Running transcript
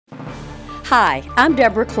Hi, I'm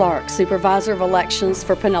Deborah Clark, Supervisor of Elections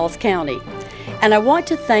for Pinellas County, and I want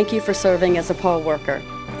to thank you for serving as a poll worker.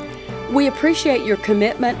 We appreciate your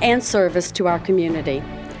commitment and service to our community.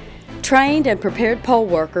 Trained and prepared poll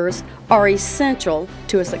workers are essential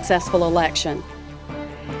to a successful election.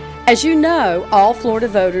 As you know, all Florida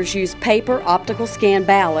voters use paper optical scan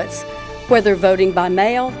ballots, whether voting by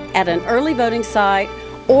mail, at an early voting site,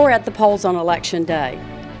 or at the polls on Election Day.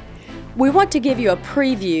 We want to give you a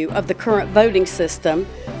preview of the current voting system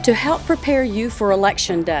to help prepare you for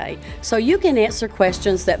Election Day so you can answer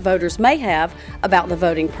questions that voters may have about the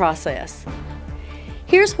voting process.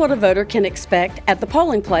 Here's what a voter can expect at the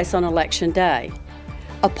polling place on Election Day.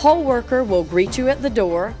 A poll worker will greet you at the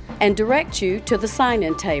door and direct you to the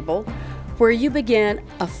sign-in table where you begin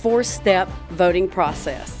a four-step voting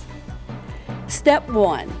process. Step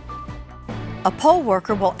 1. A poll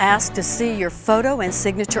worker will ask to see your photo and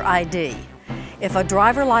signature ID. If a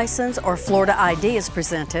driver license or Florida ID is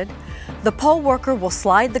presented, the poll worker will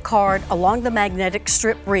slide the card along the magnetic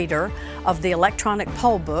strip reader of the electronic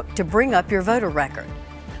poll book to bring up your voter record.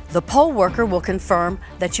 The poll worker will confirm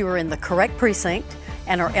that you are in the correct precinct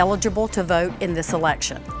and are eligible to vote in this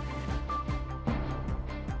election.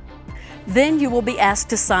 Then you will be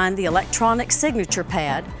asked to sign the electronic signature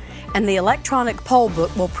pad, and the electronic poll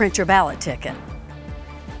book will print your ballot ticket.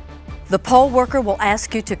 The poll worker will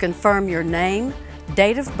ask you to confirm your name,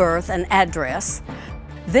 date of birth, and address,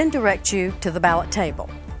 then direct you to the ballot table.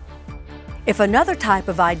 If another type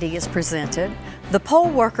of ID is presented, the poll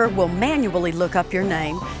worker will manually look up your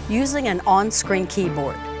name using an on-screen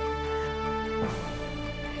keyboard.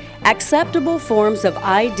 Acceptable forms of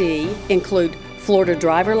ID include Florida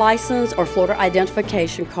driver license or Florida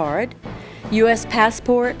identification card, U.S.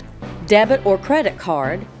 passport, debit or credit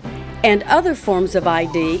card, and other forms of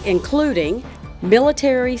ID including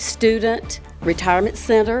military, student, retirement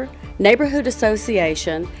center, neighborhood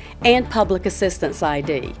association, and public assistance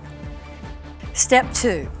ID. Step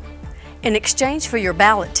 2. In exchange for your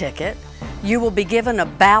ballot ticket, you will be given a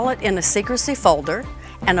ballot in a secrecy folder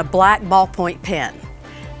and a black ballpoint pen.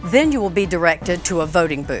 Then you will be directed to a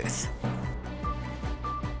voting booth.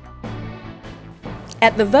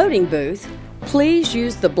 At the voting booth, please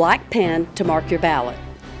use the black pen to mark your ballot.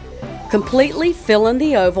 Completely fill in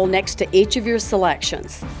the oval next to each of your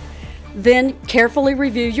selections. Then carefully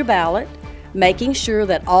review your ballot, making sure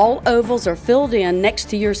that all ovals are filled in next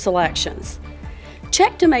to your selections.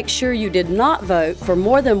 Check to make sure you did not vote for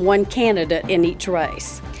more than one candidate in each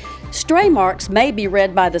race. Stray marks may be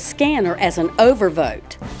read by the scanner as an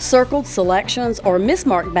overvote. Circled selections or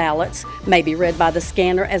mismarked ballots may be read by the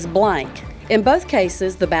scanner as blank. In both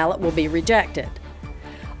cases, the ballot will be rejected.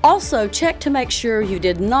 Also, check to make sure you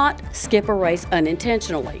did not skip a race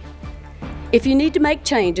unintentionally. If you need to make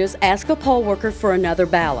changes, ask a poll worker for another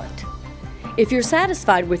ballot. If you're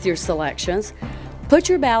satisfied with your selections, put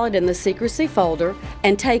your ballot in the secrecy folder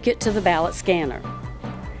and take it to the ballot scanner.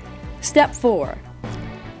 Step 4.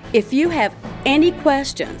 If you have any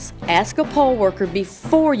questions, ask a poll worker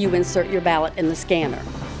before you insert your ballot in the scanner.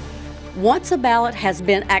 Once a ballot has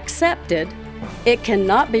been accepted, it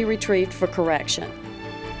cannot be retrieved for correction.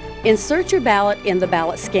 Insert your ballot in the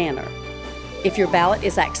ballot scanner. If your ballot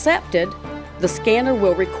is accepted, the scanner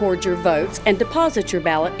will record your votes and deposit your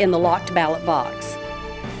ballot in the locked ballot box.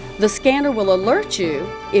 The scanner will alert you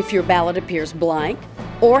if your ballot appears blank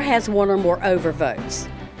or has one or more overvotes.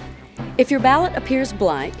 If your ballot appears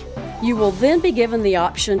blank, you will then be given the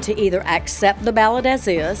option to either accept the ballot as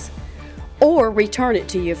is or return it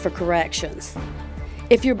to you for corrections.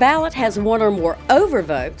 If your ballot has one or more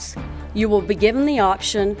overvotes, you will be given the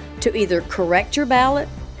option to either correct your ballot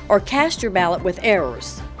or cast your ballot with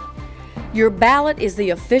errors. Your ballot is the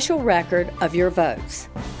official record of your votes.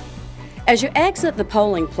 As you exit the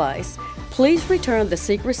polling place, please return the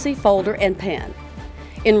secrecy folder and pen.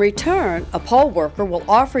 In return, a poll worker will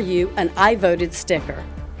offer you an I voted sticker.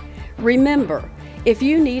 Remember, if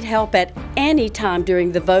you need help at any time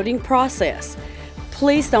during the voting process,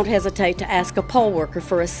 please don't hesitate to ask a poll worker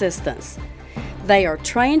for assistance. They are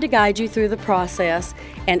trained to guide you through the process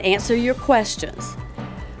and answer your questions.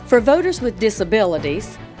 For voters with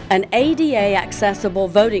disabilities, an ADA accessible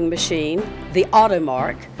voting machine, the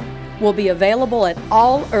AutoMark, will be available at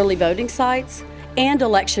all early voting sites and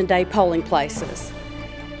Election Day polling places.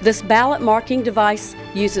 This ballot marking device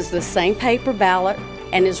uses the same paper ballot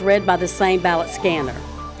and is read by the same ballot scanner.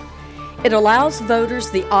 It allows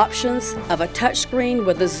voters the options of a touchscreen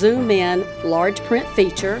with a zoom-in large print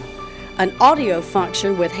feature, an audio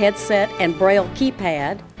function with headset and braille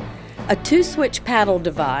keypad, a 2-switch paddle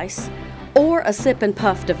device, or a sip and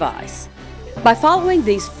puff device. By following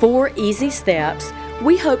these 4 easy steps,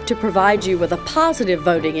 We hope to provide you with a positive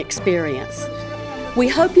voting experience. We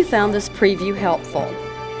hope you found this preview helpful.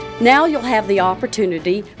 Now you'll have the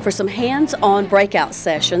opportunity for some hands-on breakout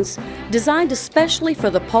sessions designed especially for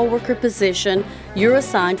the poll worker position you're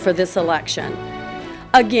assigned for this election.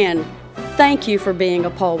 Again, thank you for being a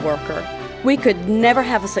poll worker. We could never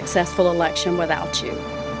have a successful election without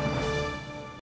you.